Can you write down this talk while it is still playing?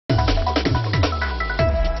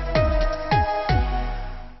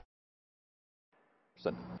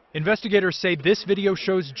person. Investigators say this video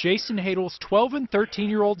shows Jason Hadel's 12 and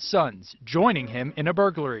 13-year-old sons joining him in a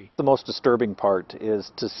burglary. The most disturbing part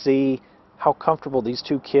is to see how comfortable these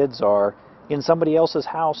two kids are in somebody else's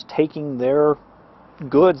house taking their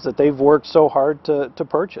goods that they've worked so hard to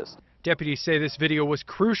purchase. Deputies say this video was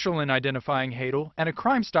crucial in identifying Hadel, and a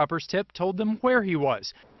Crime Stoppers tip told them where he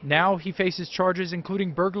was. Now he faces charges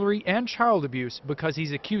including burglary and child abuse because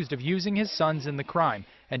he's accused of using his sons in the crime,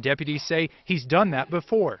 and deputies say he's done that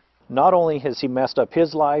before. Not only has he messed up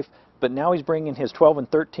his life, but now he's bringing his 12 and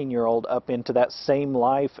 13-year-old up into that same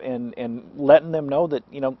life and letting them know that,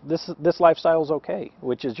 you know, this lifestyle is okay,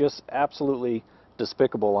 which is just absolutely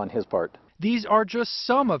despicable on his part. These are just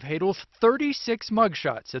some of Hadel's 36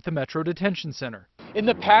 mugshots at the Metro Detention Center. In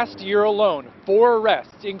the past year alone, 4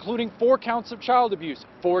 arrests, including 4 counts of child abuse,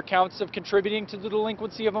 4 counts of contributing to the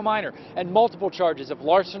delinquency of a minor, and multiple charges of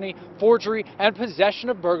larceny, forgery, and possession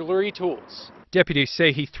of burglary tools. Deputies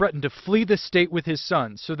say he threatened to flee the state with his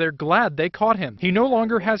sons, so they're glad they caught him. He no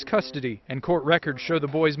longer has custody, and court records show the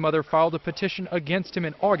boy's mother filed a petition against him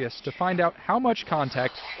in August to find out how much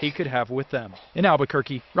contact he could have with them. In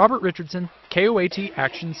Albuquerque, Robert Richardson, KOAT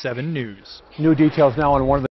Action 7 News. New details now on one of the